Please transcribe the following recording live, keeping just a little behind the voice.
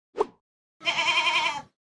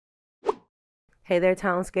Hey there,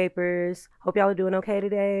 Townscapers. Hope y'all are doing okay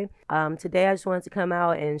today. Today I just wanted to come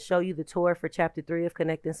out and show you the tour for Chapter 3 of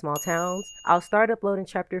Connecting Small Towns. I'll start uploading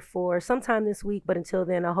Chapter 4 sometime this week, but until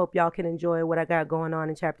then, I hope y'all can enjoy what I got going on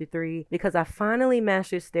in Chapter 3 because I finally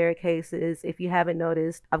mastered staircases. If you haven't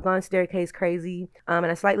noticed, I've gone staircase crazy, and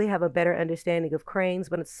I slightly have a better understanding of cranes,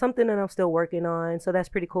 but it's something that I'm still working on, so that's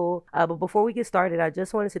pretty cool. But before we get started, I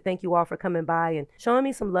just wanted to thank you all for coming by and showing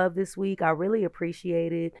me some love this week. I really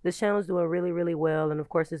appreciate it. This channel is doing really well, and of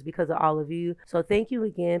course it's because of all of you, so thank you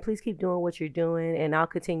again. Please keep doing what you're doing, and I'll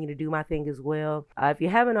continue to do my thing as well. If you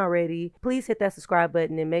haven't already, please hit that subscribe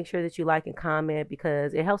button and make sure that you like and comment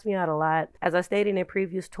because it helps me out a lot. As I stated in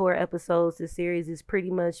previous tour episodes, this series is pretty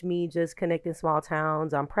much me just connecting small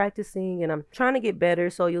towns. I'm practicing and I'm trying to get better,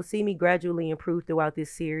 so you'll see me gradually improve throughout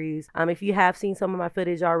this series. If you have seen some of my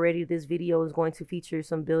footage already, this video is going to feature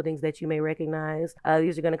some buildings that you may recognize.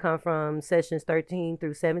 These are going to come from sessions 13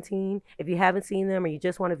 through 17. If you haven't seen them or you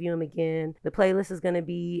just want to view them again, the playlist is going to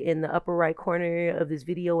be in the upper right corner of this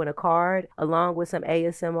video in a card, along with some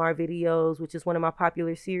ASMR videos, which is one of my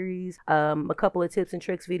popular series, a couple of tips and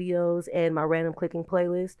tricks videos, and my random clicking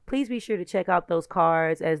playlist. Please be sure to check out those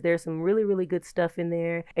cards as there's some really good stuff in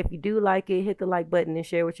there. If you do like it, hit the like button and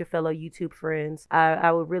share with your fellow YouTube friends.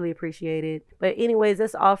 I would really appreciate it. But anyways,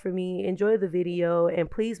 that's all for me. Enjoy the video and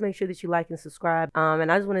please make sure that you like and subscribe.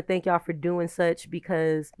 And I just want to thank y'all for doing such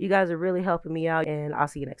because you guys are really helping me out, and I'll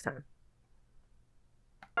see you next time.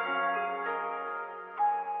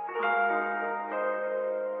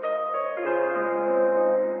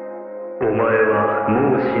 お前は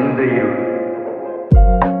もう死んでいる。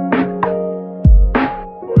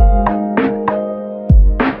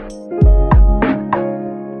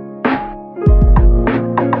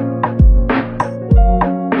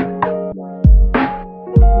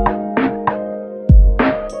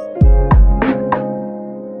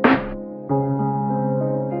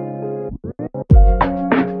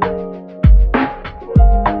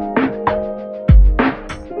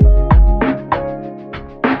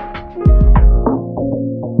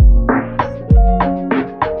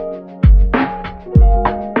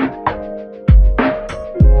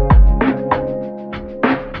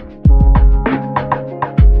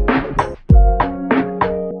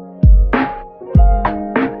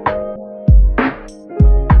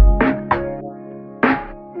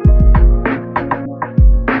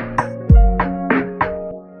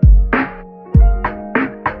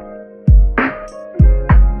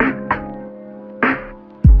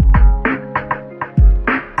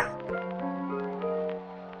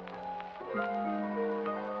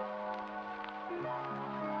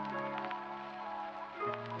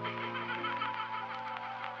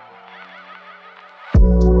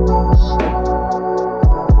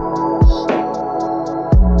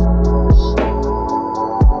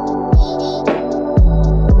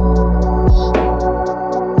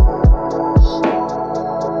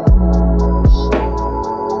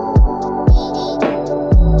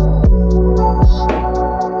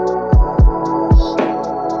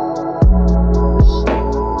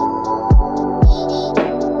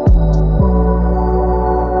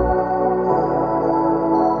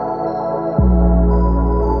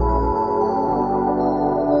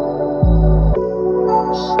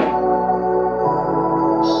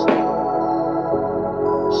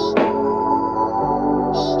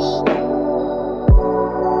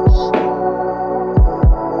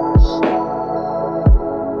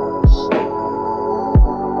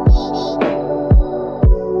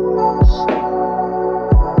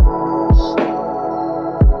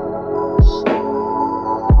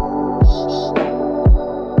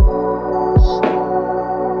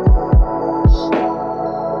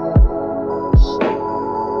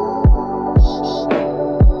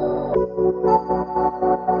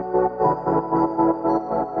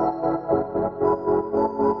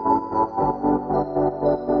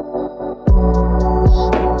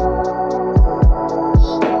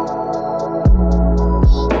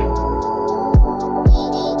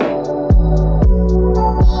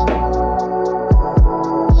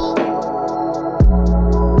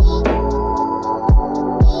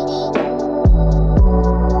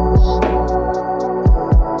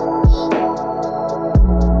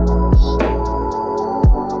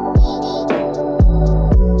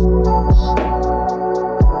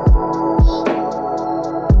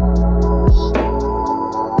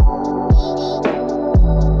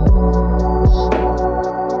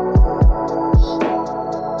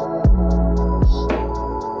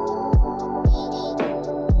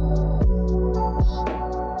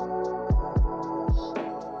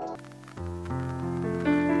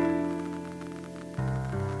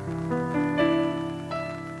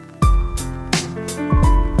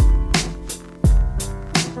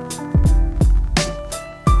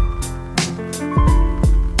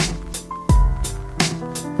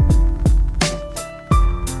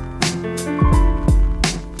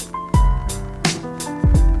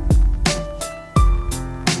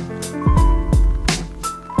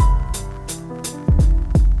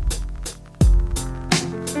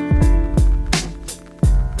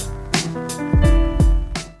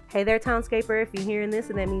Hey there, Townscaper. If you're hearing this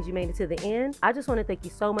and that means you made it to the end, I just want to thank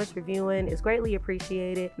you so much for viewing. It's greatly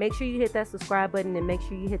appreciated. Make sure you hit that subscribe button and make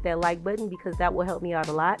sure you hit that like button because that will help me out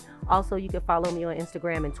a lot. Also, you can follow me on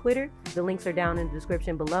Instagram and Twitter. The links are down in the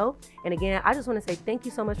description below. And again, I just want to say thank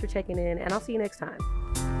you so much for checking in, and I'll see you next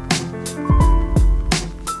time.